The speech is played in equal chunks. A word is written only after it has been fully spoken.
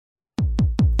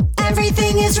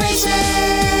Everything is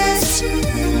racist.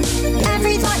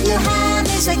 Every thought you have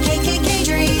is a KKK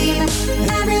dream.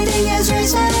 Everything is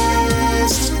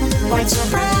racist. White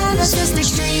supremacist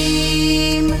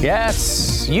extreme.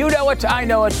 Yes, you know it, I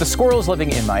know it, the squirrels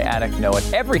living in my attic know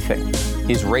it. Everything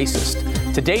is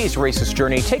racist. Today's racist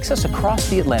journey takes us across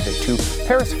the Atlantic to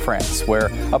Paris, France, where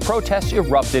a protest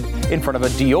erupted in front of a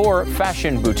Dior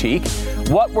fashion boutique.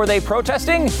 What were they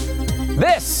protesting?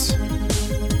 This.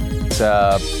 It's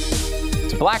a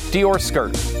black Dior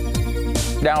skirt.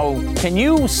 Now, can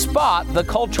you spot the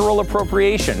cultural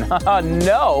appropriation?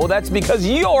 No, that's because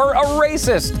you're a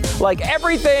racist, like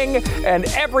everything and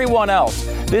everyone else.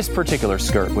 This particular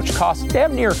skirt, which costs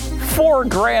damn near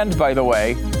 $4,000, by the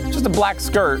way, just a black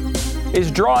skirt, is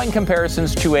drawing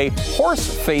comparisons to a horse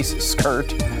face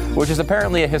skirt, which is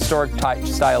apparently a historic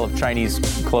style of Chinese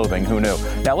clothing. Who knew?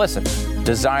 Now listen,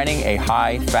 designing a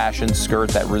high fashion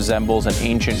skirt that resembles an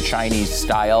ancient Chinese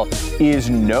style is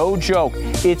no joke.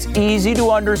 It's easy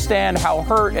to understand how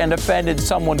hurt and offended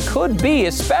someone could be,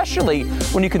 especially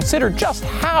when you consider just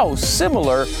how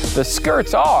similar the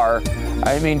skirts are.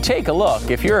 I mean, take a look.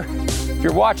 If you're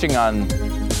watching on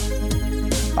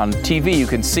TV, you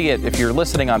can see it. If you're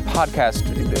listening on podcast,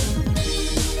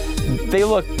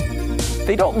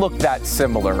 they don't look that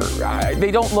similar.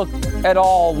 They don't look at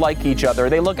all like each other.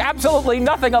 They look absolutely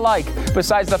nothing alike,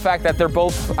 besides the fact that they're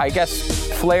both, I guess,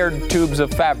 flared tubes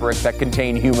of fabric that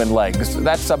contain human legs.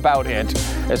 That's about it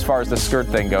as far as the skirt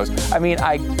thing goes. I mean,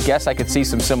 I guess I could see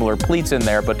some similar pleats in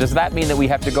there, but does that mean that we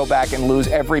have to go back and lose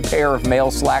every pair of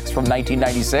male slacks from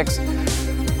 1996?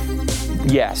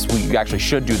 Yes, we actually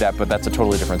should do that, but that's a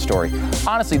totally different story.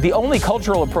 Honestly, the only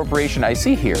cultural appropriation I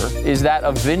see here is that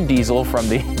of Vin Diesel from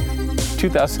the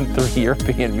 2003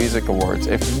 European Music Awards.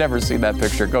 If you've never seen that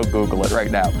picture, go Google it right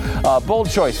now.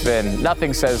 Bold choice, Vin.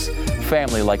 Nothing says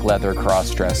family like leather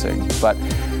cross-dressing. But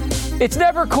it's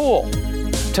never cool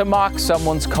to mock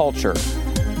someone's culture,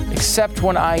 except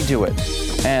when I do it.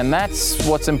 And that's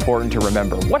what's important to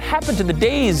remember. What happened to the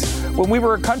days when we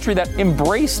were a country that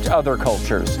embraced other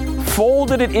cultures,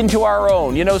 folded it into our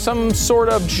own? You know, some sort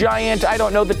of giant, I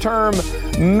don't know the term,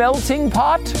 melting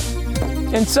pot?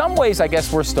 In some ways, I guess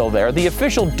we're still there. The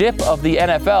official dip of the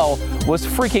NFL was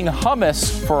freaking hummus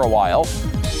for a while.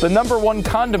 The number one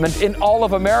condiment in all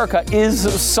of America is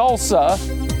salsa.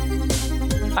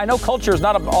 I know culture is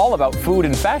not all about food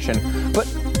and fashion, but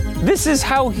this is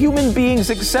how human beings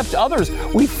accept others.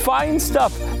 We find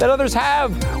stuff that others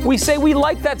have. We say we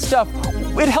like that stuff.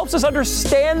 It helps us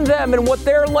understand them and what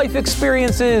their life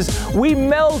experience is. We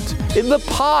melt in the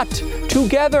pot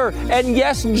together. And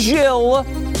yes, Jill,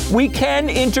 we can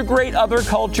integrate other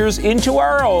cultures into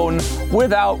our own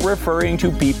without referring to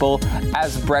people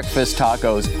as breakfast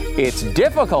tacos. It's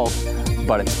difficult,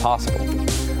 but it's possible.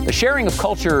 The sharing of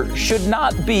culture should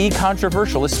not be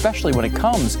controversial, especially when it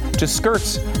comes to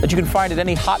skirts that you can find at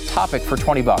any Hot Topic for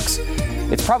 $20.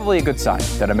 It's probably a good sign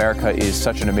that America is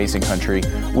such an amazing country.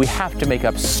 We have to make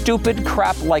up stupid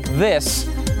crap like this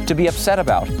to be upset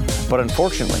about. But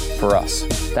unfortunately for us,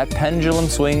 that pendulum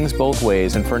swings both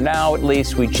ways, and for now at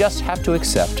least, we just have to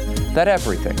accept that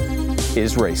everything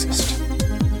is racist.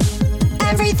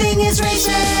 Everything is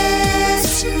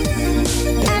racist.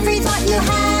 Every thought you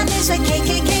have is a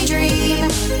KKK dream.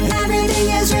 Everything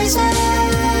is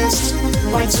racist.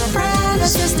 White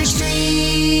supremacist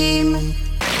extreme.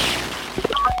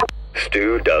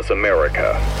 Stu Does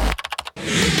America.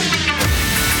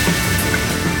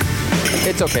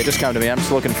 It's okay, just come to me. I'm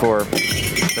just looking for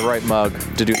the right mug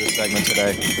to do this segment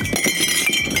today.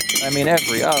 I mean,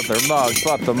 every other mug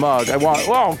but the mug.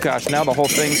 Oh gosh, now the whole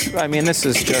thing's, I mean, this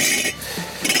is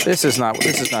not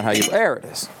how you, there it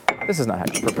is. This is not how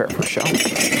you prepare for a show.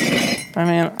 I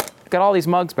mean, I've got all these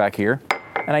mugs back here,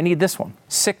 and I need this one,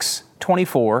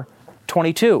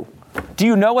 6/24/22. Do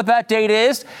you know what that date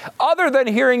is? Other than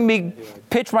hearing me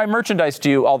pitch my merchandise to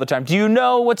you all the time, do you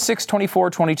know what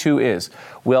 6/24/22 is?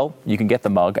 Well, you can get the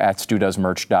mug at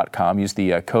stewdoesmerch.com. Use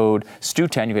the code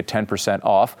STEW10. You get 10%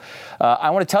 off. I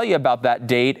want to tell you about that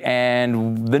date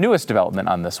and the newest development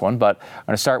on this one, but I'm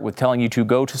going to start with telling you to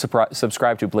go to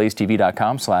subscribe to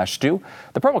blazetv.com/stew.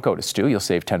 The promo code is STEW. You'll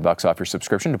save $10 off your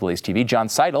subscription to Blaze TV. John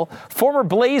Seidl, former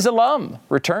Blaze alum,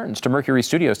 returns to Mercury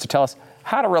Studios to tell us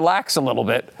how to relax a little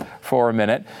bit for a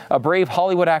minute. A brave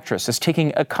Hollywood actress is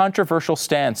taking a controversial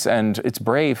stance, and it's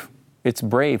brave. It's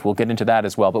brave. We'll get into that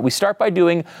as well. But we start by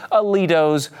doing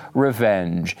Alito's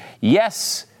Revenge.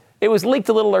 Yes, it was leaked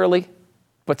a little early,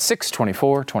 but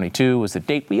 6/24/22 was the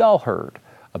date we all heard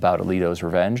about Alito's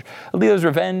Revenge. Alito's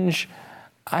Revenge,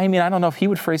 I mean, I don't know if he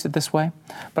would phrase it this way,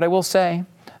 but I will say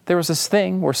there was this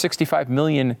thing where 65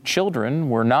 million children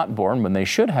were not born when they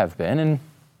should have been, and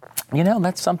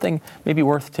that's something maybe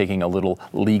worth taking a little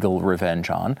legal revenge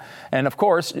on. And of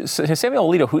course, Samuel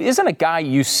Alito, who isn't a guy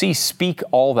you see speak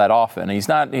all that often. He's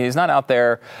not out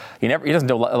there. He doesn't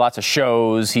do lots of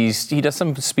shows. He does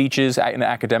some speeches in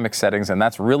academic settings, and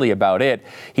that's really about it.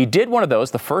 He did one of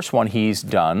those, the first one he's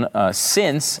done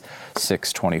since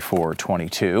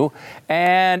 6/24/22,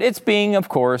 and it's being, of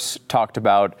course, talked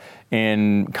about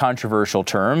in controversial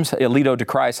terms. Alito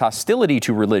decries hostility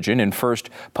to religion in first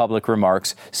public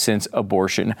remarks since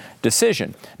abortion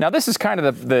decision. Now, this is kind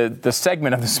of the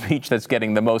segment of the speech that's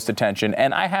getting the most attention,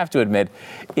 and I have to admit,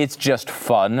 it's just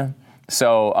fun.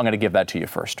 So I'm going to give that to you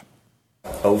first.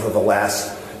 Over the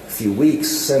last few weeks,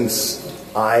 since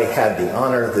I had the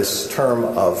honor this term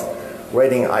of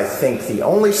writing, I think, the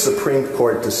only Supreme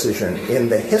Court decision in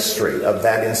the history of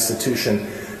that institution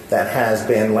that has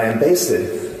been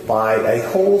lambasted by a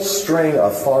whole string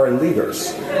of foreign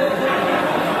leaders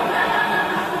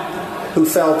who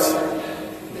felt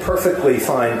perfectly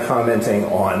fine commenting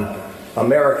on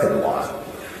American law.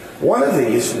 One of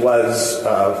these was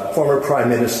former Prime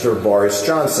Minister Boris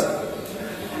Johnson,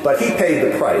 but he paid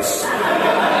the price.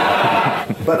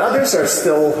 But others are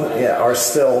still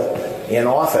in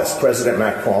office. President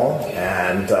Macron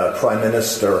and Prime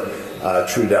Minister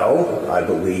Trudeau, I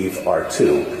believe, are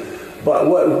too. But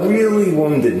what really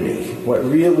wounded me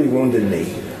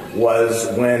was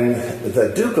when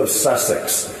the Duke of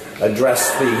Sussex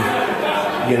addressed the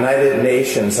United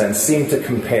Nations and seemed to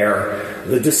compare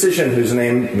the decision, whose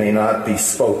name may not be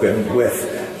spoken,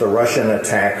 with the Russian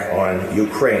attack on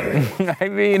Ukraine. I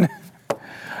mean,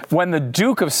 when the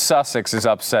Duke of Sussex is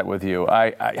upset with you,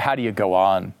 how do you go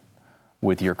on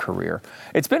with your career?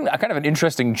 It's been kind of an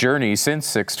interesting journey since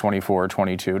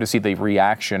 6/24/22 to see the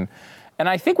reaction. And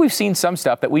I think we've seen some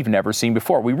stuff that we've never seen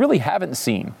before. We really haven't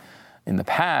seen in the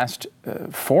past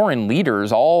foreign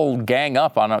leaders all gang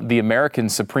up on the American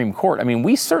Supreme Court. I mean,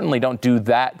 we certainly don't do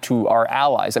that to our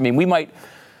allies. I mean, we might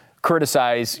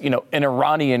criticize, an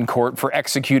Iranian court for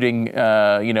executing,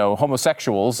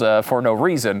 homosexuals for no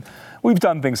reason. We've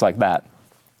done things like that.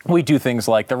 We do things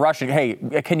like the Russian, hey,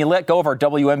 can you let go of our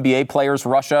WNBA players,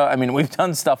 Russia? I mean, we've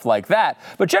done stuff like that.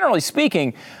 But generally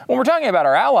speaking, when we're talking about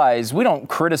our allies, we don't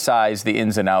criticize the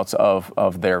ins and outs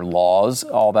of their laws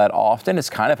all that often. It's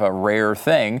kind of a rare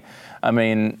thing. I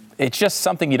mean, it's just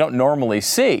something you don't normally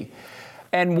see.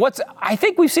 And I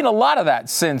think we've seen a lot of that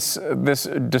since this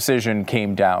decision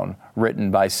came down,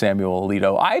 written by Samuel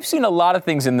Alito. I've seen a lot of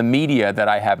things in the media that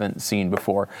I haven't seen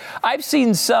before. I've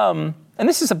seen some, and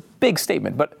this is a big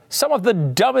statement, but some of the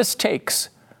dumbest takes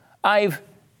I've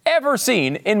ever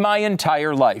seen in my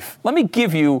entire life. Let me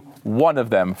give you one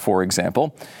of them, for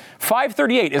example.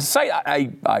 538 is a site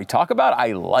I talk about.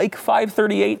 I like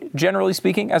 538, generally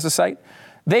speaking, as a site.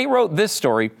 They wrote this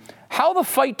story: how the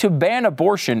fight to ban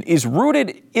abortion is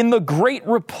rooted in the Great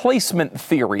Replacement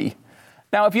Theory.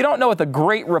 Now, if you don't know what the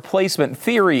Great Replacement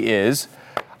Theory is,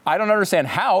 I don't understand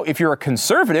how, if you're a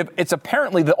conservative, it's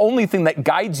apparently the only thing that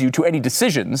guides you to any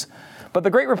decisions. But the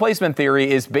Great Replacement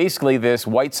Theory is basically this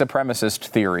white supremacist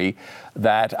theory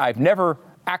that I've never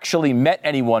actually met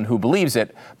anyone who believes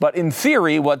it. But in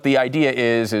theory, what the idea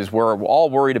is we're all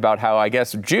worried about how, I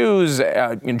guess, Jews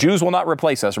will not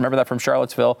replace us. Remember that from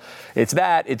Charlottesville? It's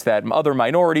that other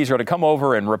minorities are going to come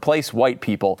over and replace white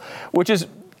people, which is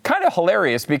kind of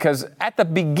hilarious because at the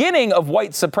beginning of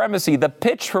white supremacy, the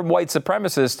pitch from white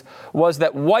supremacists was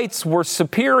that whites were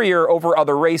superior over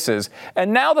other races.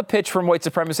 And now the pitch from white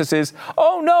supremacists is,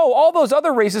 oh no, all those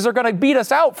other races are going to beat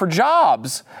us out for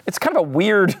jobs. It's kind of a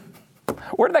weird,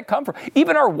 where did that come from?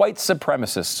 Even our white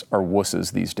supremacists are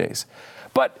wusses these days.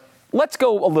 But let's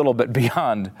go a little bit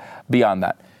beyond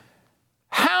that.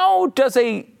 How does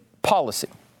a policy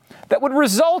that would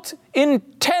result in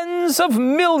tens of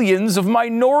millions of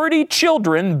minority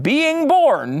children being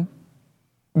born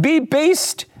be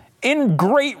based in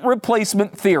Great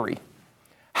Replacement Theory?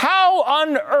 How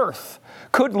on earth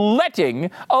could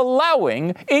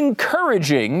allowing,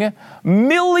 encouraging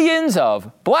millions of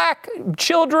black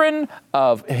children,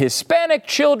 of Hispanic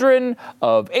children,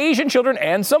 of Asian children,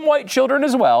 and some white children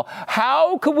as well,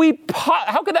 how could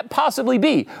that possibly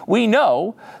be? We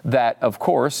know that, of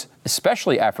course,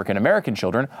 especially African American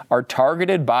children are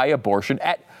targeted by abortion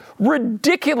at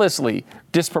ridiculously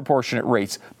disproportionate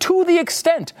rates, to the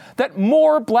extent that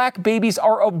more black babies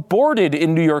are aborted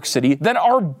in New York City than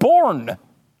are born.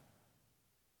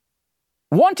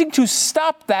 Wanting to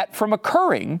stop that from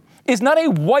occurring is not a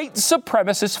white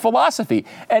supremacist philosophy.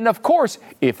 And of course,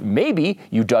 if maybe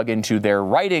you dug into their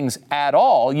writings at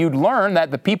all, you'd learn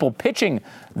that the people pitching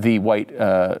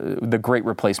the Great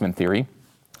Replacement Theory,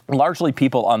 largely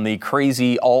people on the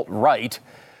crazy alt-right,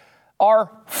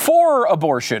 are for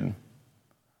abortion.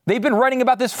 They've been writing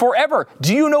about this forever.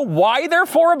 Do you know why they're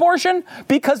for abortion?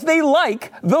 Because they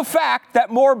like the fact that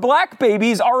more black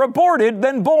babies are aborted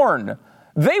than born.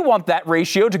 They want that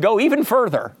ratio to go even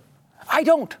further. I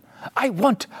don't. I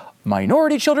want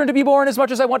minority children to be born as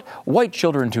much as I want white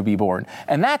children to be born.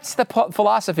 And that's the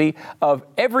philosophy of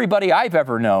everybody I've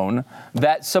ever known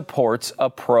that supports a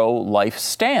pro-life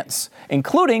stance,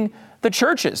 including the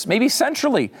churches, maybe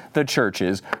centrally the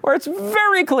churches, where it's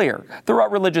very clear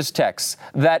throughout religious texts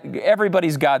that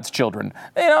everybody's God's children.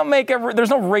 They don't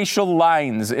there's no racial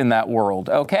lines in that world,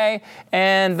 okay?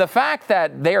 And the fact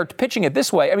that they are pitching it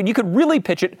this way, I mean, you could really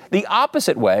pitch it the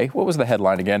opposite way. What was the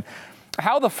headline again?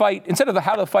 How the fight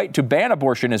to ban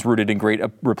abortion is rooted in great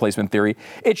replacement theory,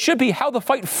 it should be how the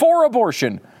fight for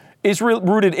abortion is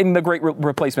rooted in the great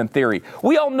replacement theory.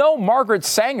 We all know Margaret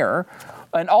Sanger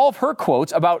and all of her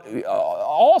quotes about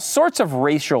all sorts of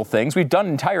racial things. We've done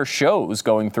entire shows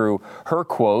going through her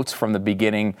quotes from the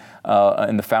beginning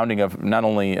and the founding of not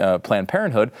only Planned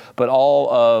Parenthood, but all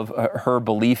of her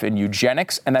belief in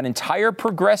eugenics. And that entire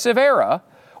progressive era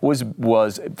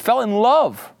fell in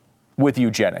love with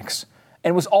eugenics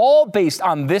and was all based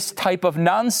on this type of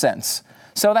nonsense.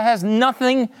 So that has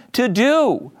nothing to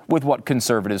do with what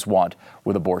conservatives want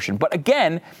with abortion. But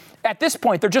again, at this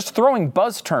point, they're just throwing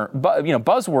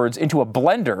buzzwords into a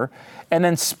blender and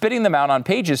then spitting them out on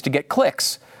pages to get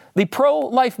clicks. The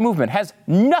pro-life movement has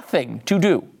nothing to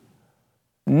do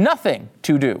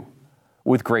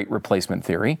with great replacement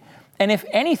theory. And if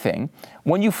anything,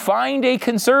 when you find a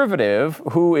conservative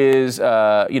who is,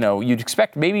 you'd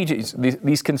expect maybe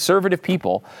these conservative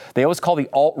people, they always call the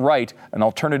alt-right an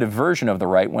alternative version of the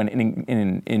right, when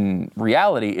in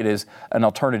reality it is an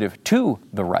alternative to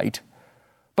the right.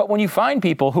 But when you find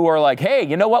people who are like, hey,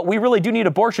 you know what, we really do need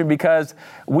abortion because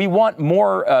we want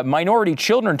more minority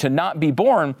children to not be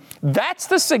born, that's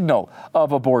the signal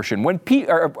of abortion,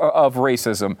 of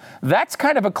racism. That's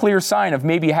kind of a clear sign of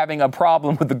maybe having a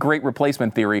problem with the great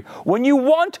replacement theory. When you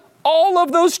want all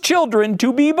of those children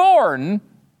to be born,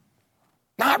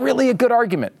 not really a good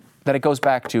argument that it goes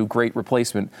back to great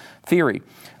replacement theory.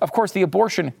 Of course, the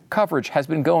abortion coverage has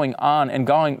been going on and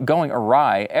going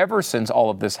awry ever since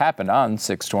all of this happened on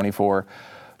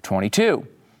 6/24/22.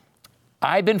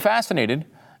 I've been fascinated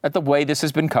at the way this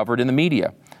has been covered in the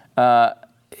media.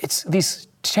 It's these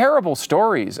terrible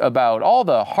stories about all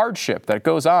the hardship that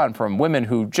goes on from women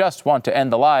who just want to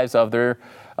end the lives of their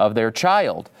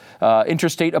child.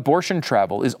 Interstate abortion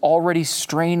travel is already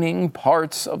straining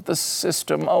parts of the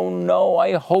system. Oh no,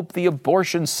 I hope the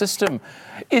abortion system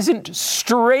isn't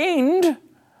strained.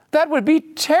 That would be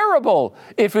terrible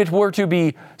if it were to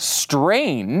be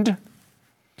strained.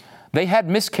 They had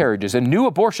miscarriages and new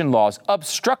abortion laws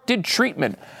obstructed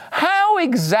treatment. How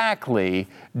exactly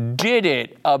did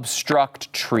it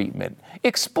obstruct treatment?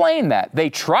 Explain that. They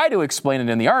try to explain it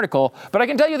in the article, but I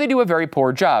can tell you they do a very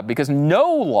poor job, because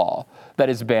no law that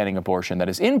is banning abortion that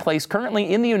is in place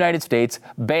currently in the United States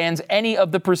bans any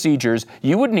of the procedures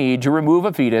you would need to remove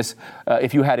a fetus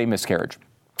if you had a miscarriage.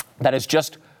 That is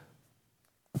just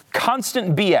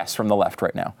constant BS from the left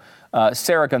right now.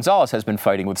 Sarah Gonzalez has been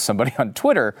fighting with somebody on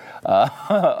Twitter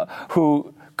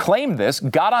who claimed this,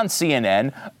 got on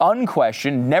CNN,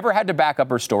 unquestioned, never had to back up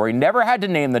her story, never had to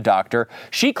name the doctor.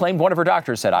 She claimed one of her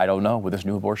doctors said, I don't know, with this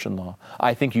new abortion law,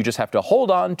 I think you just have to hold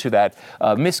on to that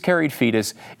miscarried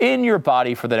fetus in your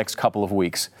body for the next couple of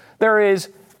weeks.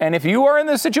 And if you are in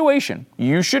this situation,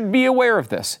 you should be aware of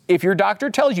this. If your doctor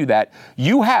tells you that,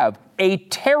 you have a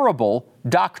terrible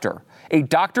doctor. A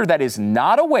doctor that is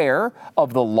not aware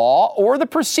of the law or the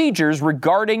procedures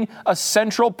regarding a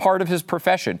central part of his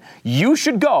profession. You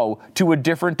should go to a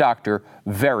different doctor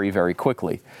very, very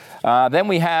quickly. Then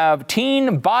we have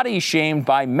teen body shamed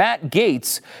by Matt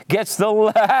Gaetz gets the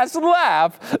last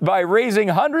laugh by raising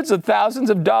hundreds of thousands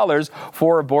of dollars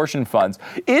for abortion funds.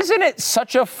 Isn't it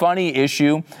such a funny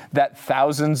issue that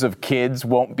thousands of kids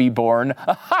won't be born?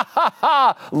 Ha ha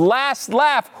ha! Last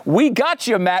laugh. We got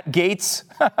you, Matt Gaetz.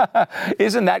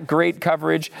 Isn't that great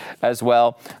coverage as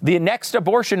well? The next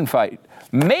abortion fight.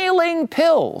 Mailing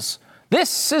pills.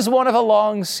 This is one of a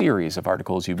long series of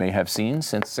articles you may have seen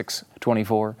since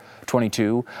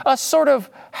 6/24/22, a sort of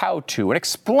how-to, an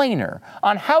explainer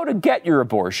on how to get your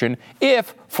abortion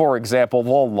if, for example, the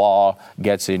law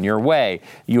gets in your way.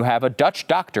 You have a Dutch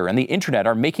doctor and the internet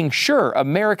are making sure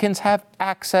Americans have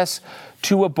access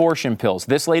to abortion pills.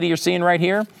 This lady you're seeing right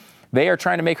here, they are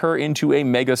trying to make her into a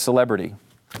mega celebrity.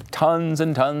 Tons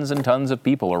and tons and tons of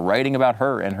people are writing about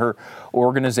her and her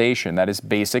organization that is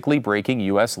basically breaking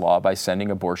U.S. law by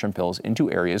sending abortion pills into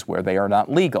areas where they are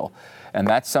not legal. And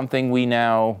that's something we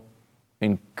now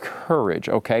encourage.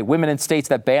 Okay, women in states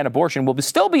that ban abortion will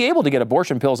still be able to get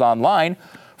abortion pills online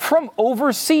from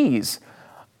overseas.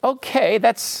 Okay,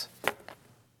 that's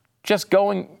just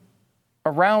going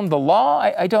around the law.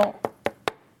 I don't.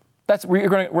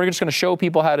 We're just going to show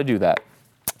people how to do that.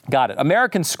 Got it.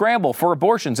 Americans scramble for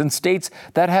abortions in states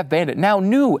that have banned it. Now,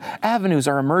 new avenues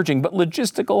are emerging, but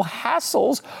logistical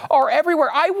hassles are everywhere.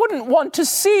 I wouldn't want to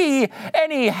see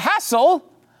any hassle.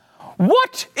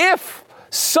 What if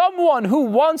someone who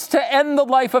wants to end the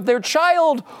life of their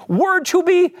child were to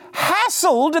be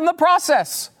hassled in the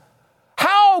process?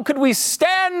 How could we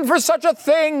stand for such a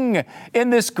thing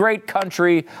in this great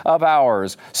country of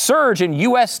ours? Surge in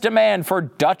U.S. demand for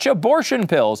Dutch abortion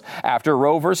pills after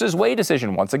Roe versus Wade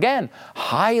decision. Once again,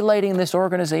 highlighting this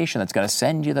organization that's going to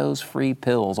send you those free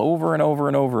pills over and over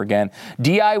and over again.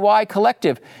 DIY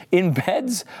Collective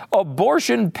embeds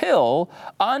abortion pill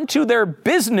onto their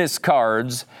business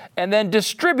cards and then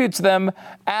distributes them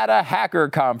at a hacker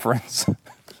conference.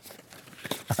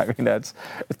 I mean,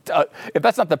 if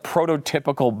that's not the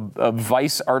prototypical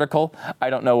Vice article, I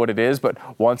don't know what it is. But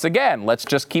once again, let's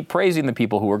just keep praising the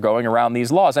people who are going around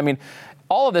these laws. I mean,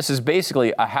 all of this is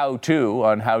basically a how-to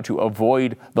on how to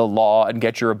avoid the law and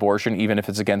get your abortion, even if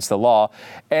it's against the law.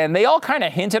 And they all kind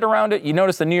of hinted around it. You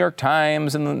notice the New York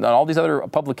Times and all these other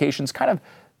publications kind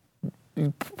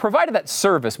of provided that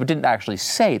service, but didn't actually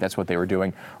say that's what they were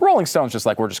doing. Rolling Stone's just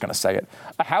like, we're just going to say it.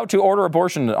 How to order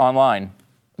abortion online.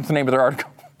 That's the name of their article.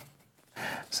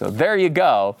 So there you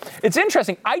go. It's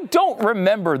interesting. I don't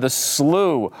remember the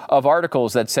slew of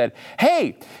articles that said,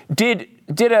 hey, did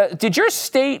your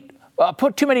state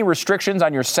put too many restrictions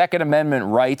on your Second Amendment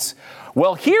rights?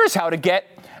 Well, here's how to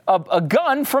get a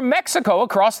gun from Mexico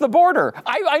across the border.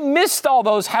 I missed all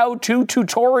those how-to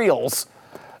tutorials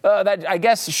that I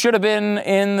guess should have been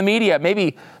in the media.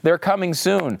 Maybe they're coming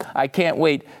soon. I can't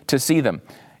wait to see them.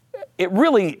 It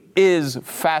really is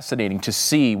fascinating to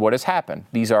see what has happened.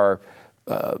 These are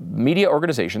media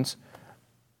organizations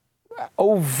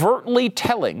overtly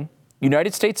telling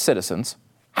United States citizens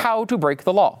how to break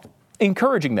the law,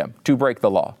 encouraging them to break the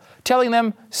law, telling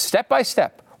them step by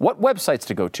step what websites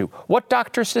to go to, what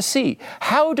doctors to see,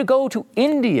 how to go to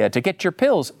India to get your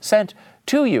pills sent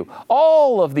to you.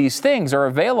 All of these things are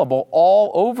available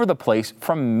all over the place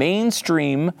from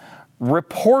mainstream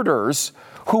reporters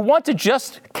who want to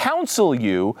just counsel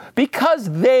you because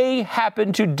they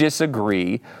happen to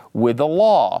disagree with the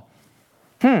law.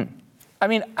 I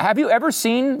mean, have you ever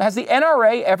seen, has the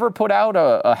NRA ever put out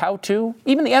a how-to,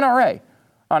 even the NRA,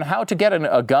 on how to get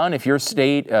a gun if your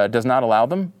state does not allow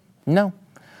them? No.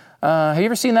 Have you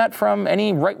ever seen that from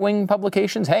any right-wing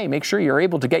publications? Hey, make sure you're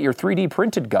able to get your 3D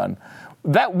printed gun.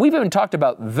 We've even talked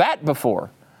about that before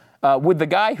with the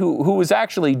guy who was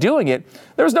actually doing it.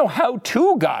 There was no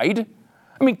how-to guide.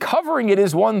 I mean, covering it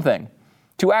is one thing.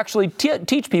 To actually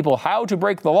teach people how to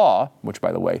break the law, which,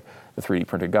 by the way, the 3D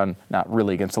printed gun, not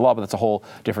really against the law, but that's a whole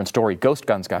different story. Ghost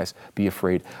guns, guys. Be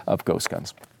afraid of ghost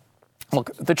guns.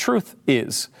 Look, the truth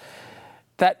is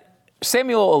that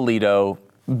Samuel Alito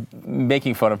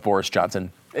making fun of Boris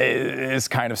Johnson is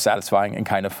kind of satisfying and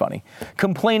kind of funny.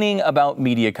 Complaining about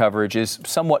media coverage is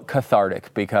somewhat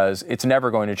cathartic because it's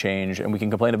never going to change and we can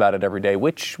complain about it every day,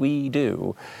 which we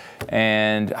do.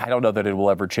 And I don't know that it will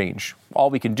ever change. All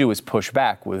we can do is push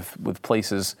back with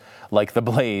places like The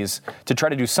Blaze to try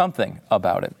to do something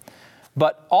about it.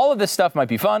 But all of this stuff might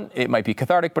be fun, it might be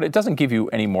cathartic, but it doesn't give you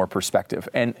any more perspective.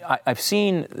 And I've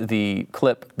seen the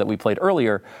clip that we played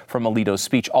earlier from Alito's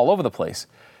speech all over the place.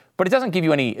 But it doesn't give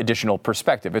you any additional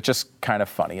perspective. It's just kind of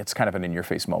funny. It's kind of an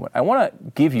in-your-face moment. I want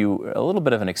to give you a little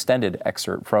bit of an extended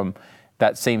excerpt from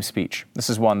that same speech. This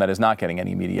is one that is not getting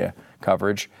any media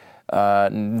coverage.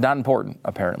 Not important,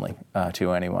 apparently,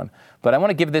 to anyone. But I want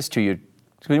to give this to you.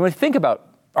 When you think about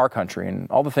our country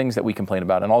and all the things that we complain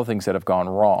about and all the things that have gone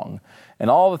wrong and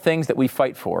all the things that we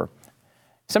fight for,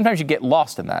 sometimes you get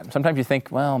lost in that. Sometimes you think,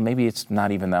 well, maybe it's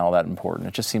not even all that important.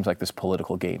 It just seems like this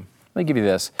political game. Let me give you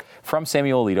this from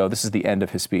Samuel Alito. This is the end of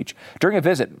his speech. During a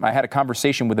visit, I had a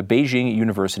conversation with a Beijing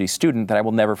University student that I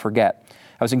will never forget.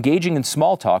 I was engaging in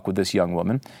small talk with this young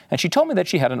woman, and she told me that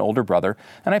she had an older brother,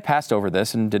 and I passed over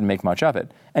this and didn't make much of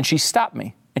it. And she stopped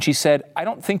me, and she said, I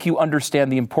don't think you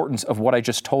understand the importance of what I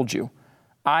just told you.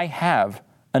 I have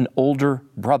an older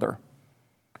brother.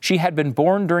 She had been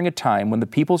born during a time when the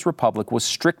People's Republic was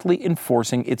strictly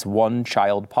enforcing its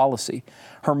one-child policy.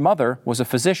 Her mother was a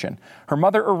physician. Her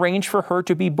mother arranged for her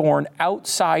to be born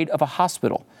outside of a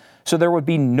hospital, so there would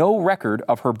be no record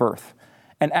of her birth.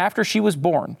 And after she was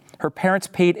born, her parents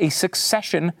paid a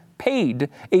succession paid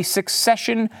a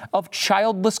succession of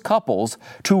childless couples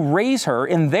to raise her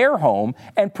in their home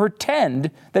and pretend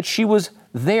that she was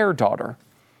their daughter.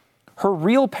 Her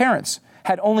real parents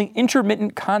had only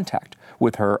intermittent contact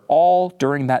with her all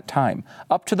during that time,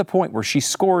 up to the point where she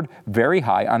scored very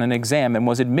high on an exam and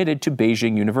was admitted to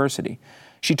Beijing University.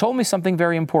 She told me something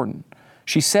very important.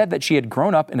 She said that she had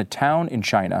grown up in a town in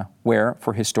China where,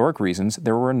 for historic reasons,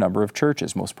 there were a number of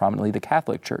churches, most prominently the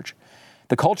Catholic Church.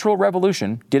 The Cultural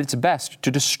Revolution did its best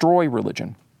to destroy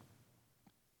religion,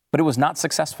 but it was not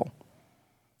successful.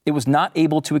 It was not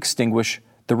able to extinguish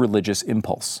the religious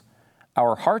impulse.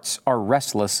 Our hearts are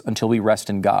restless until we rest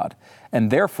in God, and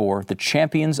therefore the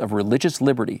champions of religious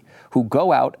liberty, who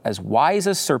go out as wise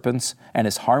as serpents and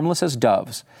as harmless as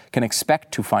doves, can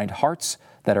expect to find hearts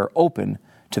that are open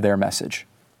to their message.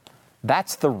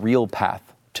 That's the real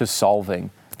path to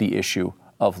solving the issue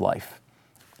of life.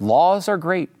 Laws are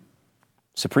great.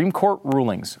 Supreme Court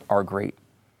rulings are great.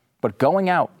 But going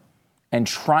out and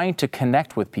trying to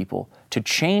connect with people, to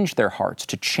change their hearts,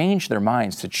 to change their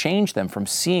minds, to change them from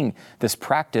seeing this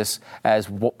practice as,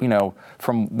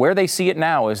 from where they see it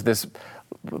now as this,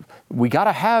 we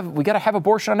gotta have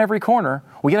abortion on every corner.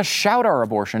 We gotta shout our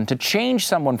abortion, to change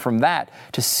someone from that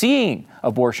to seeing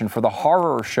abortion for the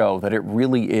horror show that it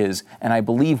really is, and I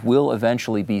believe will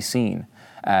eventually be seen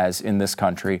as in this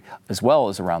country as well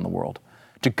as around the world.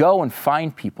 To go and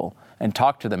find people and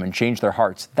talk to them and change their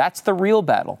hearts. That's the real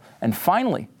battle. And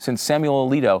finally, since Samuel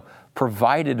Alito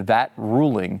provided that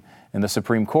ruling in the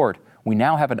Supreme Court, we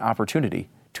now have an opportunity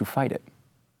to fight it.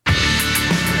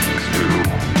 Stu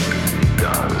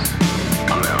does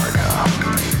America.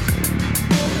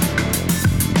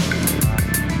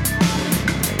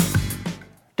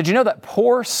 Did you know that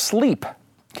poor sleep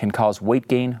can cause weight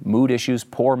gain, mood issues,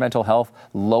 poor mental health,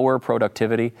 lower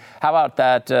productivity? How about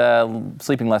that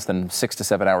sleeping less than 6 to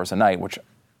 7 hours a night, which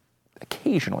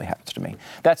occasionally happens to me?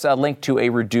 That's linked to a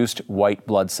reduced white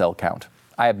blood cell count.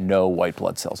 I have no white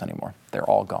blood cells anymore. They're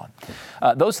all gone.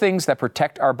 Those things that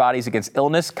protect our bodies against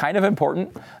illness, kind of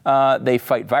important. They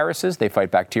fight viruses, they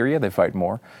fight bacteria, they fight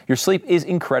more. Your sleep is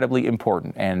incredibly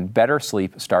important, and better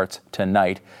sleep starts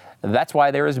tonight. That's why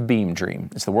there is Beam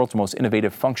Dream. It's the world's most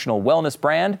innovative functional wellness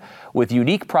brand with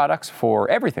unique products for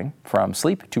everything from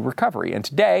sleep to recovery. And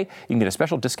today, you can get a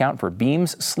special discount for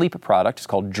Beam's sleep product. It's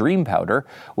called Dream Powder,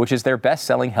 which is their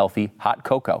best-selling healthy hot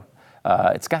cocoa.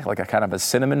 It's got like a kind of a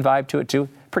cinnamon vibe to it too.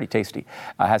 Pretty tasty.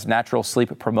 Has natural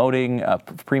sleep promoting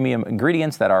premium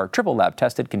ingredients that are triple lab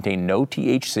tested, contain no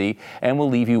THC, and will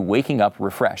leave you waking up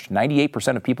refreshed.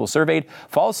 98% of people surveyed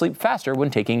fall asleep faster when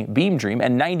taking Beam Dream,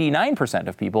 and 99%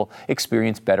 of people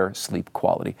experience better sleep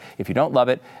quality. If you don't love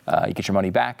it, you get your money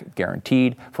back,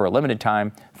 guaranteed, for a limited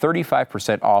time.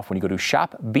 35% off when you go to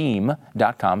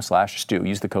shopbeam.com/Stu.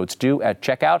 Use the code Stu at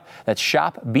checkout. That's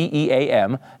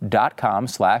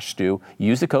shopbeam.com/Stu.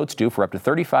 Use the code Stu for up to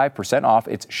 35% off.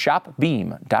 It's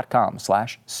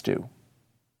shopbeam.com/Stu.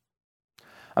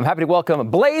 I'm happy to welcome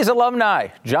Blaze alumni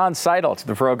John Seidl to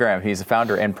the program. He's the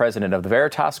founder and president of the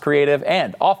Veritas Creative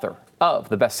and author of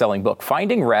the best-selling book,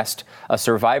 Finding Rest, A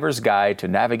Survivor's Guide to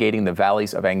Navigating the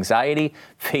Valleys of Anxiety,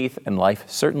 Faith, and Life.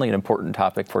 Certainly an important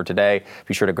topic for today.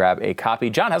 Be sure to grab a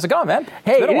copy. John, how's it going, man?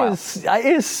 Hey,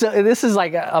 this is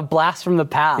like a blast from the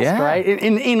past, right?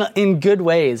 In good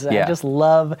ways. Yeah. I just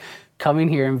love coming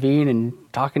here and being and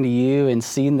talking to you and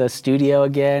seeing the studio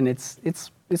again. It's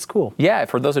cool. Yeah,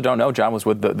 for those who don't know, John was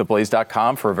with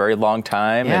theblaze.com for a very long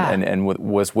time and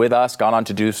was with us, gone on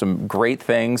to do some great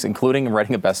things, including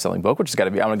writing a best-selling book, which has got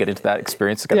to be, I want to get into that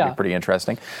experience. It's got to be pretty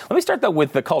interesting. Let me start, though,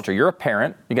 with the culture. You're a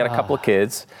parent. You got a couple of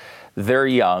kids. They're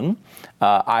young.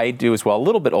 I do as well, a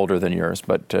little bit older than yours,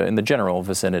 but in the general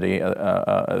vicinity,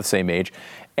 the same age.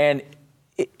 And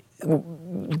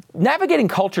navigating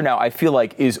culture now, I feel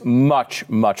like, is much,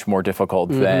 much more difficult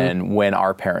than when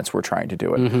our parents were trying to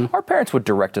do it. Our parents would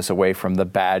direct us away from the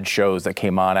bad shows that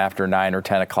came on after 9 or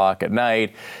 10 o'clock at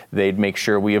night. They'd make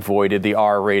sure we avoided the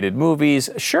R-rated movies.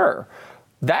 Sure,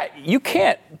 that you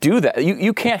can't do that.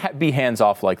 You can't be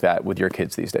hands-off like that with your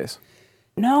kids these days.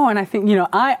 No, and I think,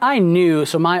 I knew,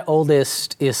 so my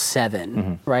oldest is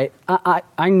 7, right?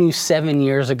 I knew 7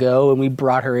 years ago when we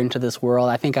brought her into this world.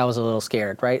 I think I was a little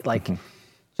scared, right? Like,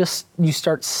 just you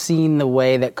start seeing the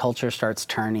way that culture starts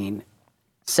turning.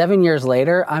 7 years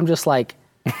later, I'm just like,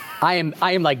 I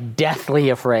am like deathly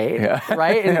afraid,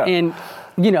 right? And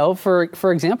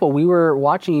for example, we were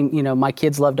watching, my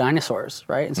kids love dinosaurs,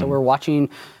 right? And so we're watching,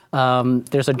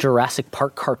 there's a Jurassic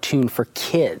Park cartoon for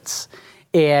kids.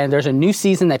 and there's a new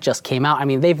season that just came out. I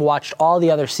mean, they've watched all the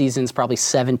other seasons probably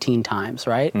 17 times,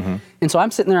 right? And so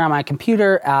I'm sitting there on my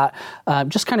computer,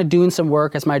 just kind of doing some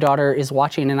work as my daughter is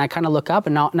watching, and I kind of look up,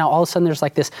 and now all of a sudden there's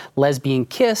like this lesbian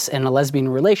kiss and a lesbian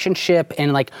relationship,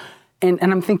 and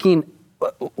I'm thinking,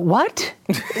 what?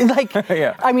 Like,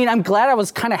 I mean, I'm glad I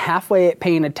was kind of halfway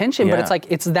paying attention, but it's like,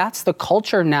 that's the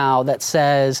culture now that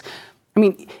says, I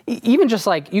mean, even just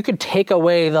like, you could take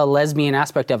away the lesbian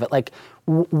aspect of it. Like,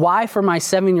 why for my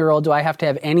 7-year-old do I have to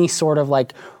have any sort of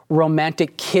like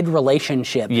romantic kid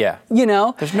relationship? Yeah. You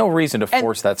know? There's no reason to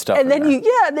force that stuff. And then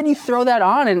you throw that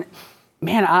on, and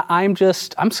man,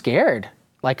 I'm scared.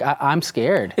 Like, I'm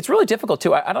scared. It's really difficult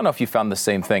too. I don't know if you found the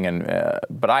same thing,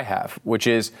 but I have, which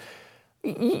is,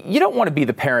 you don't want to be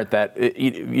the parent that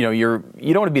you don't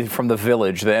want to be from The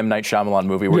Village, the M. Night Shyamalan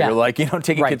movie, where you're like,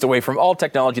 taking kids away from all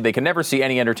technology. They can never see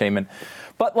any entertainment.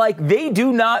 But like, they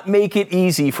do not make it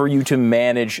easy for you to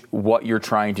manage what you're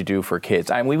trying to do for kids.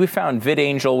 I mean, we found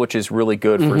VidAngel, which is really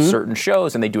good for certain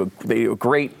shows, and they do a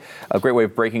great way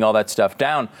of breaking all that stuff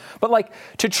down. But like,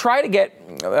 to try to get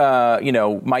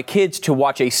my kids to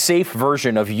watch a safe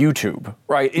version of YouTube,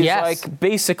 right, is like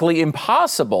basically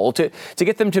impossible. To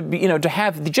get them to be, to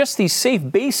have just these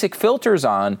safe basic filters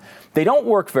on. They don't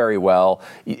work very well.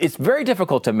 It's very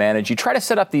difficult to manage. You try to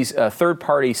set up these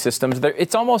third-party systems.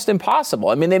 It's almost impossible.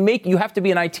 I mean, you have to be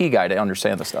an IT guy to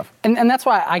understand this stuff. And that's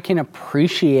why I can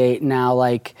appreciate now,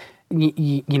 like,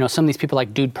 some of these people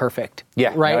like Dude Perfect,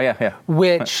 right?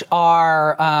 Which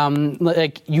are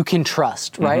like, you can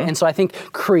trust, right? And so I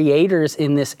think creators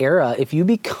in this era, if you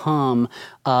become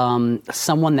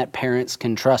someone that parents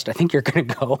can trust, I think you're going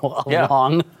to go a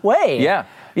long way.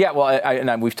 Yeah, well,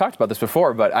 and we've talked about this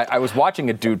before, but I was watching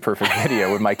a Dude Perfect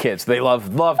video with my kids. They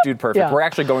love Dude Perfect. We're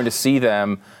actually going to see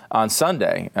them on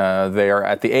Sunday. They are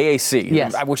at the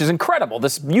AAC, which is incredible.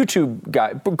 This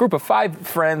YouTube group of 5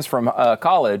 friends from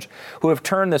college who have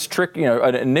turned this trick,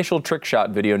 an initial trick shot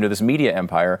video into this media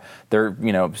empire. They're,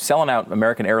 selling out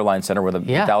American Airlines Center where the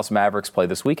Dallas Mavericks play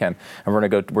this weekend, and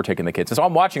we're taking the kids. And so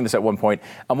I'm watching this at one point.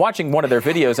 I'm watching one of their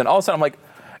videos, and all of a sudden I'm like,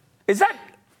 is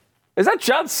that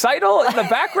John Seidl in the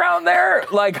background there?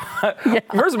 Like,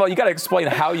 first of all, you got to explain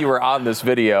how you were on this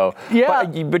video.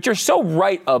 But you're so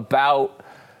right about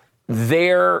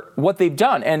what they've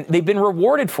done, and they've been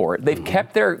rewarded for it. They've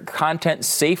kept their content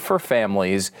safe for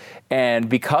families, and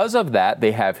because of that,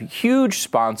 they have huge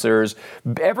sponsors.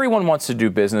 Everyone wants to do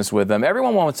business with them.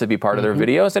 Everyone wants to be part of their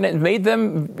videos, and it made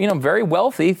them, very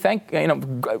wealthy.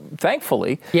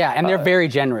 Thankfully. Yeah, and they're very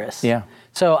generous. Yeah.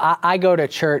 So I go to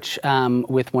church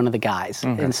with one of the guys,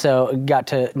 and so got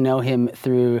to know him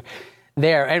through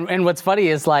there. And what's funny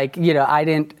is, like, I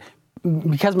didn't,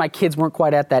 because my kids weren't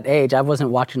quite at that age, I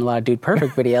wasn't watching a lot of Dude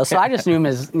Perfect videos, so I just knew him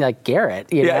as like Garrett,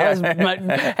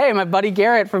 hey, my buddy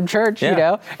Garrett from church, and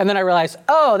then I realized,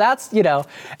 oh, that's,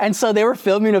 and so they were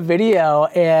filming a video,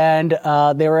 and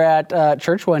they were at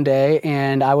church one day,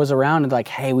 and I was around and like,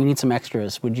 hey, we need some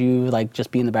extras. Would you like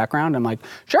just be in the background? I'm like,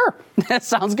 sure, that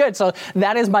sounds good. So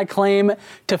that is my claim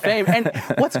to fame. And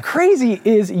what's crazy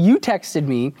is you texted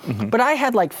me, but I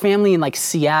had like family in like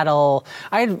Seattle.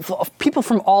 I had people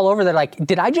from all over that like,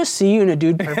 did I just see you in a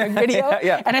Dude Perfect video?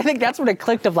 And I think that's when it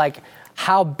clicked of like,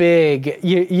 how big,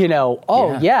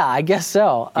 I guess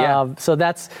so. So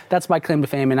that's my claim to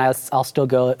fame, and I'll still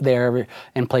go there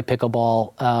and play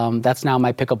pickleball. That's now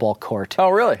my pickleball court. Oh,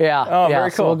 really? Yeah. Oh, very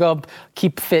cool. So we'll go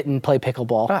keep fit and play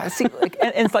pickleball.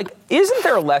 And it's like, isn't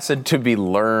there a lesson to be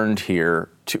learned here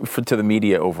to the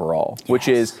media overall, which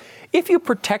is, if you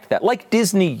protect that, like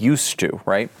Disney used to,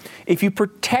 right? If you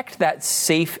protect that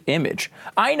safe image.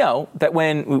 I know that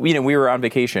when we were on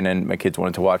vacation and my kids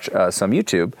wanted to watch some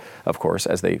YouTube, of course,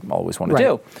 as they always want to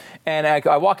do. And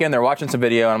I walk in, they're watching some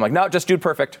video, and I'm like, no, just Dude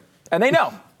Perfect. And they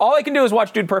know. All they can do is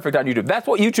watch Dude Perfect on YouTube. That's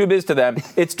what YouTube is to them.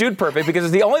 It's Dude Perfect because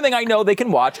it's the only thing I know they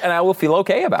can watch and I will feel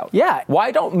okay about. Yeah.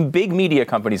 Why don't big media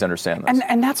companies understand this?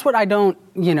 And that's what I don't,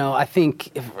 I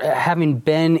think having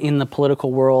been in the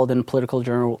political world and political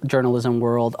journalism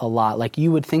world a lot, like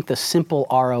you would think the simple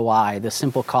ROI, the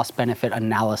simple cost-benefit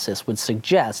analysis would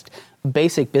suggest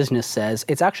basic business says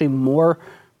it's actually more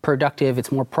productive,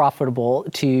 it's more profitable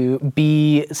to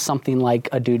be something like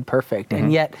a Dude Perfect.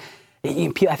 And yet,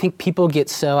 I think people get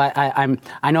so, I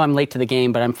know I'm late to the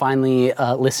game, but I'm finally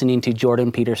listening to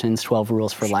Jordan Peterson's 12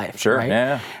 Rules for Life. Sure, right?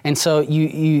 Yeah. And so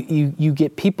you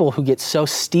get people who get so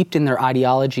steeped in their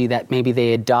ideology that maybe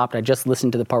they adopt. I just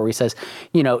listened to the part where he says,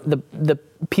 the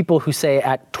people who say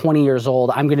at 20 years old,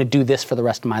 I'm going to do this for the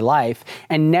rest of my life,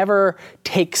 and never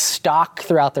take stock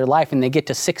throughout their life, and they get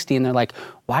to 60 and they're like,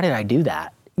 why did I do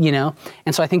that?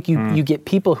 And so I think you get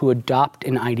people who adopt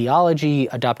an ideology,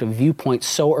 adopt a viewpoint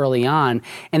so early on,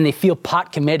 and they feel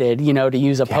pot committed, to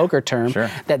use a poker term,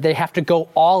 that they have to go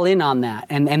all in on that,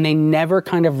 and they never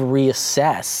kind of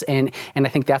reassess. And I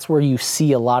think that's where you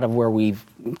see a lot of where we've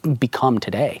become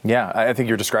today. Yeah, I think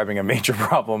you're describing a major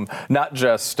problem, not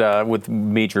just with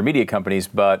major media companies,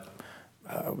 but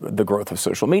the growth of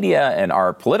social media and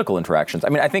our political interactions. I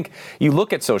mean, I think you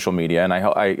look at social media, and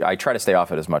I try to stay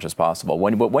off it as much as possible.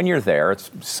 But when you're there,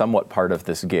 it's somewhat part of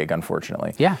this gig,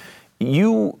 unfortunately. Yeah.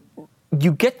 You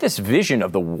get this vision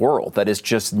of the world that is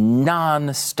just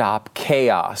nonstop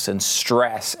chaos and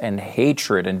stress and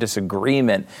hatred and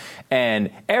disagreement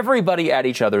and everybody at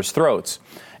each other's throats.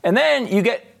 And then you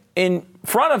get in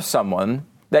front of someone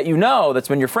that that's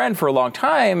been your friend for a long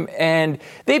time, and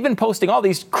they've been posting all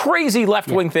these crazy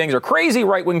left-wing things or crazy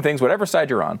right-wing things, whatever side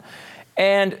you're on.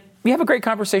 And you have a great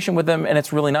conversation with them, and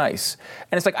it's really nice.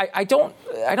 And it's like, I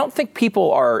don't think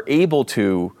people are able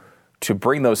to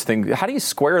bring those things. How do you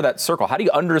square that circle? How do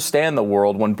you understand the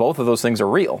world when both of those things are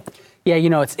real? Yeah,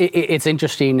 it's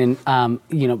interesting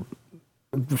and,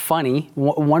 funny.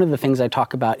 One of the things I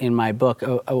talk about in my book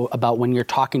about when you're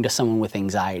talking to someone with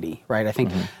anxiety, right? I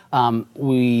think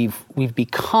we've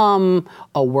become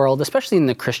a world, especially in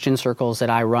the Christian circles that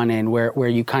I run in, where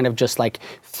you kind of just like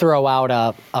throw out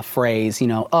a phrase,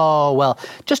 oh, well,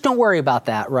 just don't worry about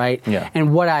that, right? Yeah.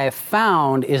 And what I have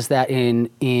found is that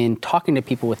in talking to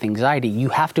people with anxiety, you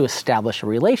have to establish a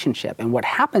relationship. And what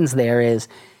happens there is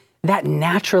that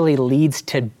naturally leads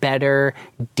to better,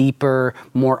 deeper,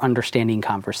 more understanding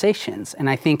conversations. And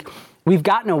I think we've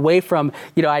gotten away from,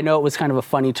 I know it was kind of a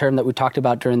funny term that we talked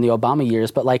about during the Obama years,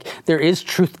 but like there is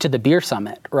truth to the beer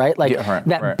summit, right?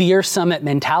 Like beer summit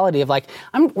mentality of like,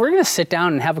 we're going to sit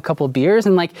down and have a couple of beers.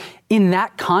 And like in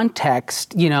that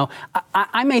context,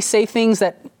 I may say things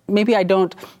that maybe I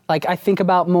don't, like I think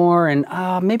about more and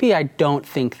maybe I don't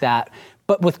think that.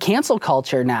 But with cancel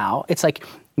culture now, it's like,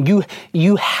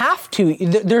 you have to,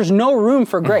 there's no room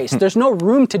for grace. There's no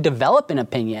room to develop an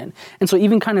opinion. And so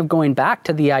even kind of going back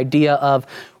to the idea of,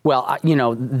 well,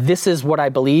 this is what I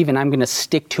believe and I'm going to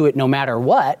stick to it no matter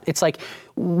what. It's like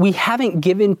we haven't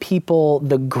given people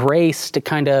the grace to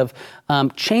kind of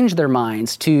change their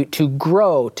minds, to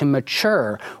grow, to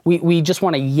mature. We just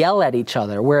want to yell at each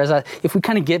other. Whereas if we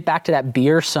kind of get back to that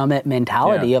beer summit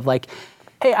mentality of like,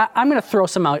 hey, I'm going to throw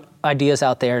some ideas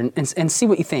out there and see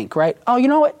what you think, right? Oh, you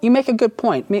know what? You make a good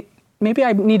point. Maybe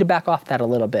I need to back off that a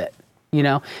little bit,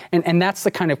 And that's the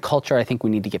kind of culture I think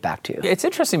we need to get back to. It's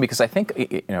interesting because I think,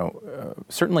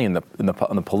 certainly on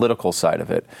the political side of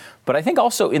it, but I think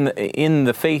also in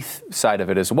the faith side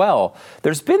of it as well,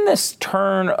 there's been this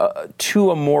turn to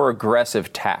a more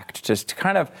aggressive tact, just to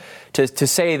kind of to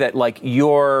say that like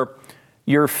you're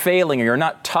failing, or you're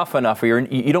not tough enough, or you're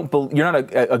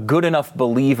not a good enough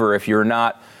believer if you're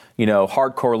not,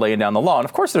 hardcore laying down the law. And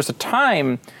of course, there's a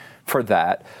time for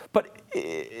that. But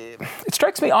it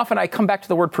strikes me often. I come back to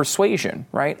the word persuasion,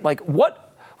 right? Like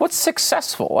what's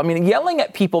successful? I mean, yelling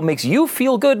at people makes you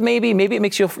feel good, maybe it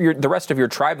makes the rest of your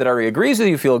tribe that already agrees with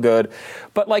you feel good.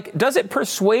 But like, does it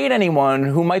persuade anyone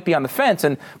who might be on the fence?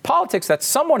 And politics, that's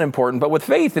somewhat important, but with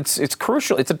faith, it's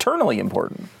crucial. It's eternally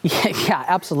important. Yeah,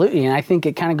 absolutely. And I think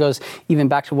it kind of goes even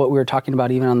back to what we were talking about,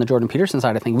 even on the Jordan Peterson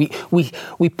side of things.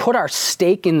 We put our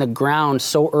stake in the ground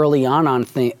so early on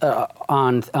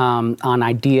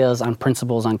ideas, on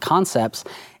principles, on concepts.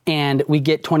 And we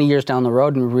get 20 years down the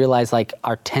road and we realize like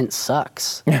our tent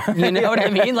sucks. You know what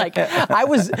I mean? Like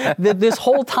this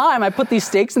whole time I put these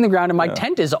stakes in the ground and my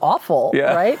tent is awful,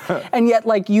 right? And yet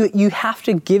like you have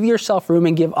to give yourself room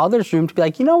and give others room to be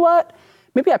like, you know what?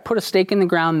 Maybe I put a stake in the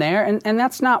ground there, and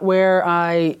that's not where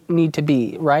I need to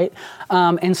be, right?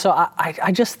 And so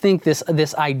I just think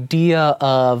this idea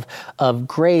of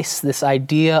grace, this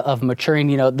idea of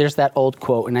maturing, there's that old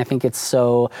quote, and I think it's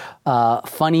so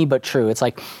funny but true. It's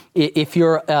like, if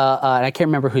you're, and I can't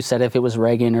remember who said it, if it was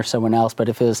Reagan or someone else, but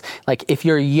if it was like, if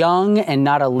you're young and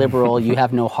not a liberal, you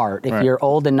have no heart. If you're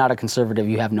old and not a conservative,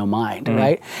 you have no mind,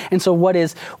 right? And so what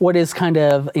is kind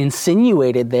of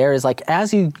insinuated there is like,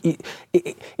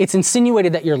 it's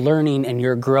insinuated that you're learning and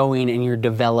you're growing and you're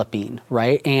developing,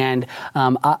 right? And,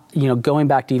 going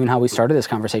back to even how we started this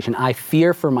conversation, I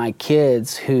fear for my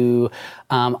kids who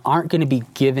aren't going to be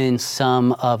given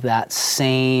some of that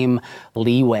same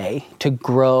leeway to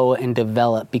grow and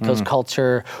develop because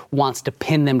culture wants to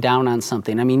pin them down on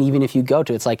something. I mean, even if you go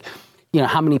to, it's like,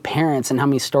 how many parents and how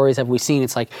many stories have we seen?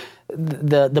 It's like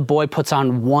the boy puts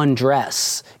on one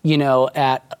dress,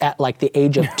 at like the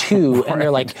age of 2, and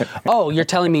they're like, oh, you're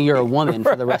telling me you're a woman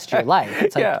for the rest of your life.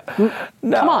 It's like,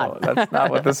 no, come on. That's not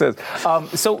what this is.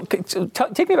 So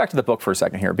take me back to the book for a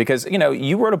second here, because,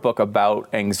 you wrote a book about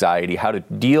anxiety, how to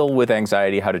deal with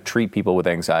anxiety, how to treat people with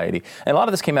anxiety. And a lot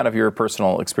of this came out of your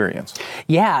personal experience.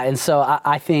 Yeah. And so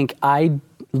I think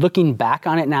looking back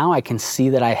on it now, I can see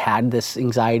that I had this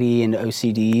anxiety and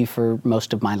OCD for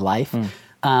most of my life.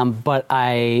 But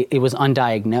it was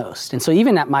undiagnosed. And so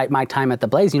even at my time at the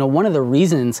Blaze, one of the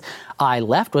reasons I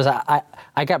left was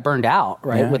I got burned out,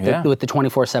 right, with the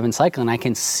 24/7 cycle. And I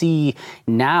can see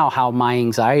now how my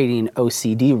anxiety and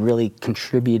OCD really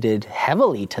contributed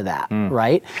heavily to that,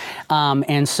 right?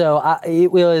 And so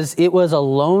it was a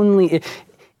lonely.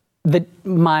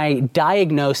 My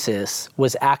diagnosis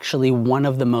was actually one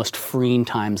of the most freeing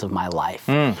times of my life.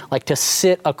 Like to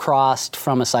sit across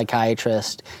from a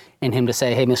psychiatrist and him to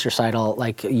say, hey, Mr. Seidl,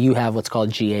 like you have what's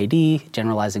called GAD,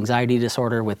 generalized anxiety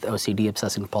disorder, with OCD,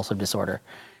 obsessive compulsive disorder.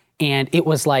 And it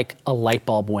was like a light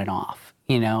bulb went off,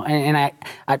 and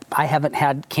I haven't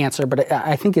had cancer, but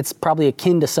I think it's probably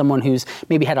akin to someone who's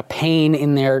maybe had a pain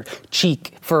in their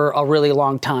cheek for a really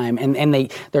long time, and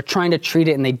they're trying to treat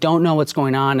it and they don't know what's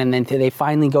going on, and then they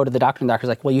finally go to the doctor, and the doctor's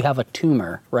like, well, you have a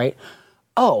tumor, right?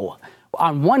 Oh,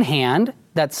 on one hand,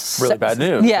 that's really bad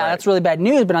news. Yeah, right. That's really bad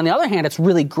news. But on the other hand, it's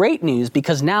really great news,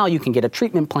 because now you can get a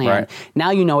treatment plan. Right.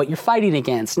 Now you know what you're fighting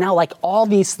against. Now, like, all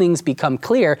these things become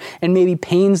clear, and maybe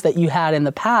pains that you had in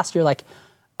the past, you're like,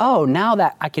 oh, now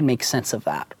that I can make sense of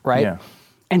that, right? Yeah.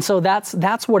 And so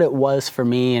that's what it was for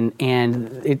me, and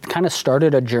it kind of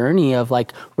started a journey of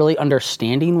like really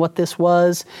understanding what this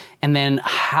was, and then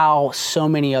how so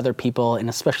many other people, and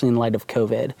especially in light of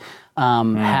COVID,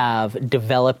 have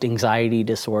developed anxiety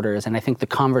disorders. And I think the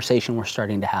conversation we're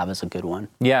starting to have is a good one.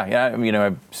 Yeah.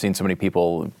 I've seen so many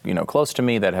people, close to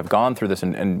me that have gone through this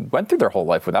and went through their whole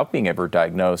life without being ever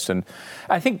diagnosed. And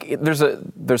I think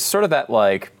there's sort of that,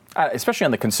 like, especially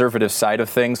on the conservative side of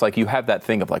things, like you have that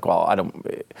thing of like, well,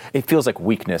 it feels like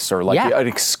weakness or like an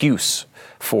excuse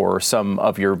for some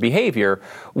of your behavior,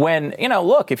 when,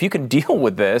 look, if you can deal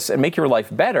with this and make your life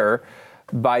better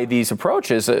by these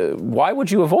approaches, why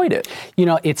would you avoid it?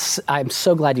 I'm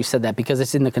so glad you said that, because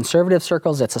it's in the conservative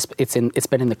circles, it's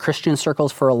been in the Christian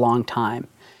circles for a long time.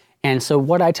 And so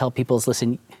what I tell people is,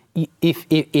 listen,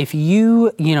 if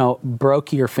you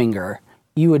broke your finger,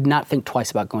 you would not think twice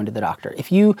about going to the doctor.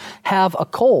 If you have a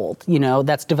cold,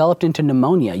 that's developed into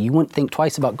pneumonia, you wouldn't think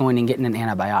twice about going and getting an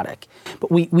antibiotic.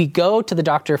 But we go to the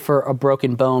doctor for a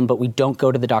broken bone, but we don't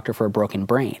go to the doctor for a broken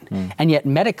brain. And yet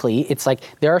medically, it's like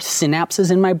there are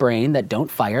synapses in my brain that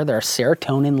don't fire. There are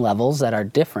serotonin levels that are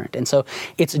different. And so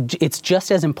it's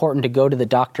just as important to go to the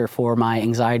doctor for my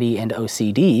anxiety and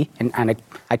OCD, and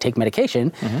I take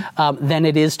medication, than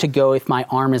it is to go if my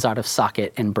arm is out of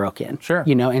socket and broken. Sure.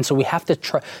 And so we have to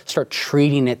start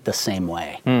treating it the same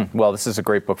way. Well, this is a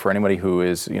great book for anybody who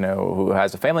is, who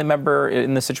has a family member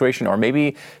in this situation, or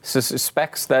maybe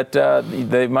suspects that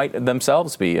they might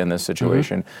themselves be in this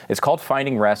situation. It's called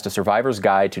Finding Rest, A Survivor's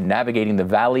Guide to Navigating the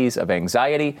Valleys of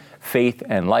Anxiety, Faith,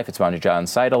 and Life. It's by John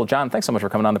Seidl. John, thanks so much for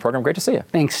coming on the program. Great to see you.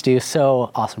 Thanks, Stu. So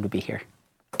awesome to be here.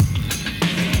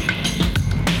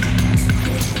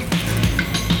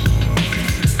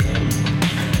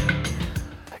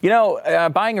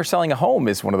 Buying or selling a home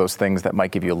is one of those things that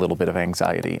might give you a little bit of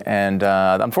anxiety. And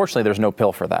unfortunately, there's no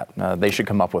pill for that. They should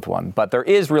come up with one. But there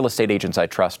is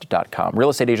realestateagentsitrust.com.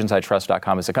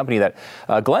 Realestateagentsitrust.com is a company that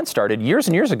Glenn started years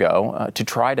and years ago to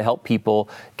try to help people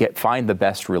find the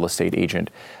best real estate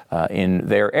agent in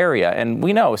their area. And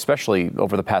we know, especially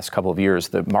over the past couple of years,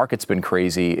 the market's been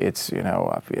crazy. It's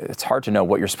hard to know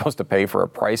what you're supposed to pay for a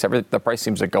price. The price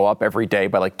seems to go up every day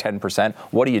by like 10%.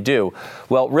 What do you do?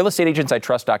 Well,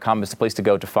 realestateagentsitrust.com is the place to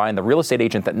go to find the real estate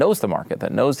agent that knows the market,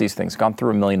 that knows these things, gone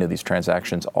through 1 million of these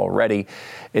transactions already.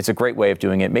 It's a great way of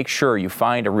doing it. Make sure you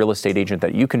find a real estate agent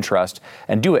that you can trust,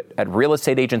 and do it at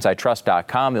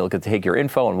realestateagentsitrust.com. They'll get to take your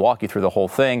info and walk you through the whole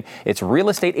thing. It's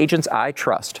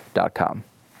realestateagentsitrust.com.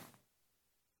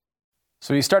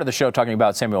 So we started the show talking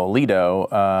about Samuel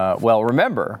Alito. Well,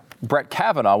 remember, Brett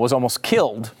Kavanaugh was almost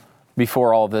killed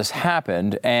before all of this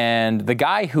happened. And the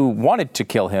guy who wanted to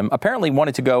kill him apparently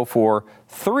wanted to go for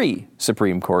 3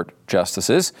 Supreme Court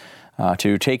justices,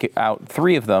 to take out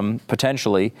 3 of them,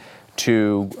 potentially,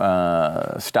 to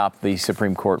stop the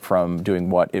Supreme Court from doing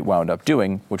what it wound up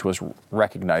doing, which was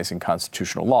recognizing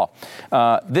constitutional law.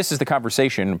 This is the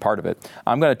conversation, part of it.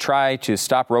 I'm going to try to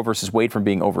stop Roe versus Wade from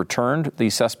being overturned, the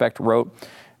suspect wrote.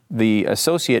 The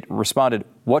associate responded,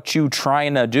 "What you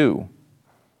trying to do?"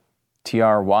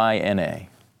 Tryna.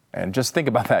 And just think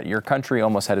about that. Your country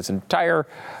almost had its entire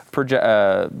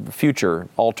future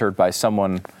altered by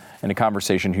someone in a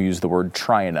conversation who used the word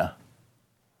China.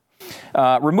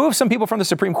 Remove some people from the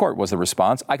Supreme Court was the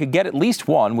response. I could get at least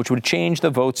one, which would change the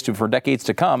votes for decades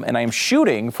to come, and I am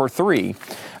shooting for 3.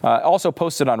 Also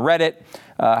posted on Reddit,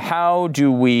 how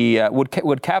do we,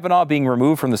 would Kavanaugh being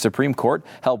removed from the Supreme Court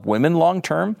help women long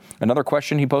term? Another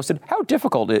question he posted, how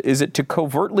difficult is it to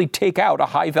covertly take out a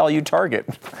high-value target?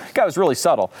 Guy was really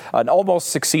subtle and almost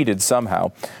succeeded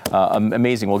somehow.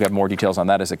 Amazing. We'll get more details on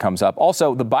that as it comes up.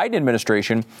 Also, the Biden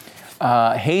administration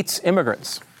hates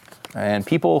immigrants and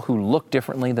people who look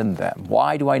differently than them.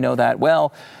 Why do I know that?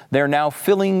 Well, they're now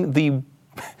filling the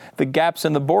gaps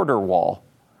in the border wall,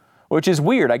 which is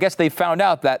weird. I guess they found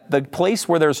out that the place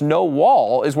where there's no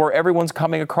wall is where everyone's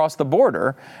coming across the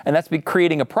border, and that's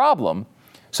creating a problem.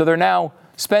 So they're now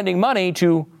spending money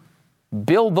to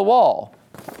build the wall,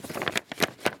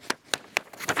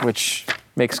 which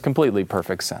makes completely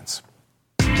perfect sense.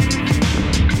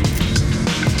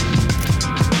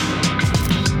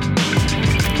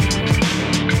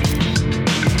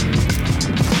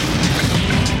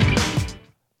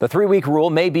 The 3-week rule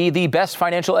may be the best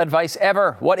financial advice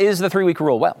ever. What is the 3-week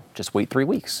rule? Well, just wait 3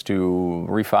 weeks to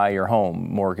refi your home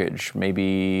mortgage,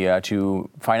 maybe to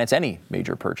finance any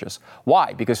major purchase.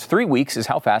 Why? Because 3 weeks is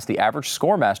how fast the average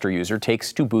ScoreMaster user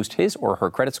takes to boost his or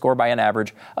her credit score by an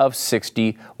average of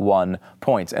 61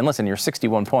 points. And listen, your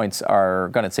 61 points are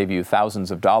going to save you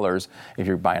thousands of dollars if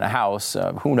you're buying a house.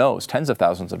 Who knows? Tens of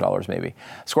thousands of dollars maybe.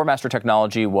 ScoreMaster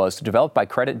technology was developed by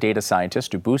credit data scientists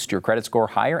to boost your credit score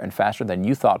higher and faster than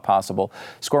you thought possible.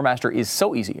 ScoreMaster is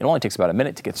so easy. It only takes about a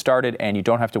minute to get started, and you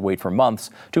don't have to wait for months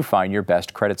to find your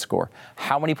best credit score.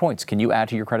 How many points can you add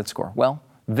to your credit score? Well,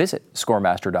 visit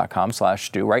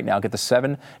scoremaster.com/Stu right now. Get the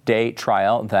 7-day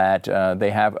trial that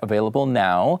they have available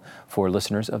now for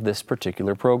listeners of this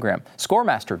particular program.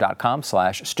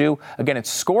 Scoremaster.com/Stu. Again,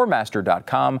 it's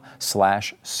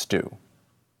scoremaster.com/Stu.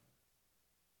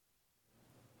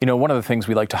 You know, one of the things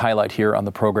we like to highlight here on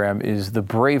the program is the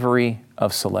bravery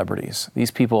of celebrities.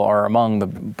 These people are among the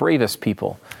bravest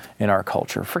people in our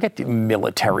culture. Forget the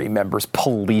military members,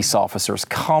 police officers.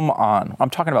 Come on. I'm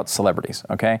talking about celebrities,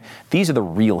 okay? These are the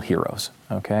real heroes,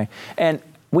 okay? And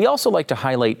we also like to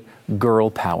highlight girl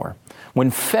power. When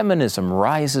feminism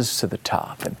rises to the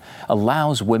top and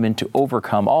allows women to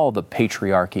overcome all the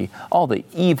patriarchy, all the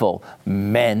evil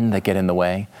men that get in the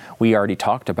way. We already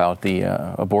talked about the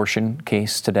abortion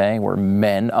case today where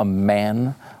a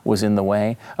man was in the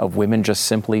way of women just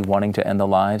simply wanting to end the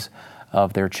lives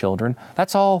of their children.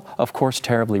 That's all, of course,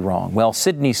 terribly wrong. Well,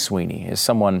 Sydney Sweeney is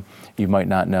someone you might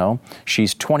not know.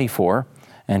 She's 24.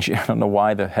 And I don't know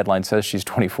why the headline says she's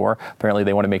 24. Apparently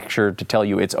they want to make sure to tell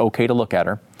you it's okay to look at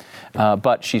her.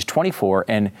 But she's 24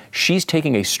 and she's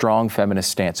taking a strong feminist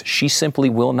stance. She simply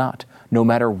will not, no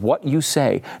matter what you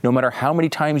say, no matter how many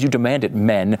times you demand it,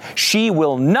 men, she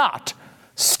will not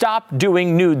stop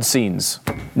doing nude scenes.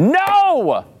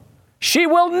 No! She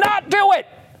will not do it!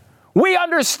 We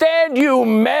understand you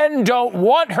men don't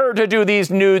want her to do these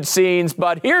nude scenes,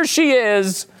 but here she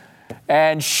is.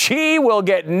 And she will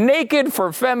get naked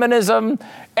for feminism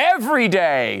every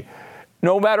day,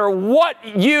 no matter what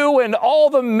you and all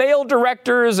the male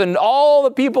directors and all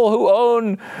the people who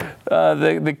own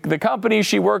the company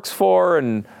she works for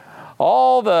and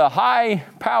all the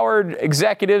high-powered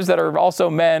executives that are also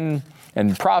men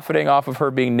and profiting off of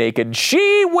her being naked.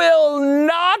 She will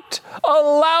not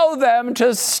allow them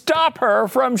to stop her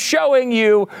from showing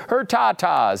you her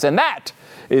tatas. And that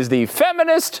is the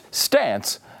feminist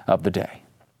stance of the day.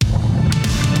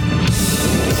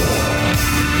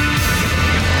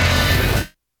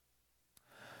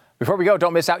 Before we go,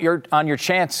 don't miss out on your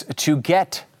chance to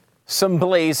get some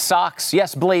Blaze socks.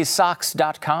 Yes,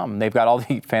 blazesocks.com. They've got all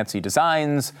the fancy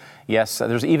designs. Yes,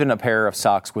 there's even a pair of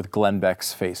socks with Glenn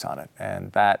Beck's face on it. And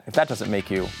if that doesn't make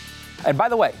you... And by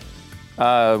the way,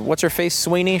 what's her face,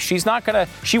 Sweeney? She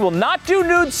will not do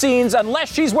nude scenes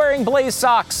unless she's wearing Blaze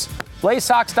socks.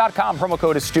 blazesocks.com. Promo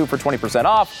code is Stu for 20%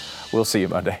 off. We'll see you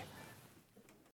Monday.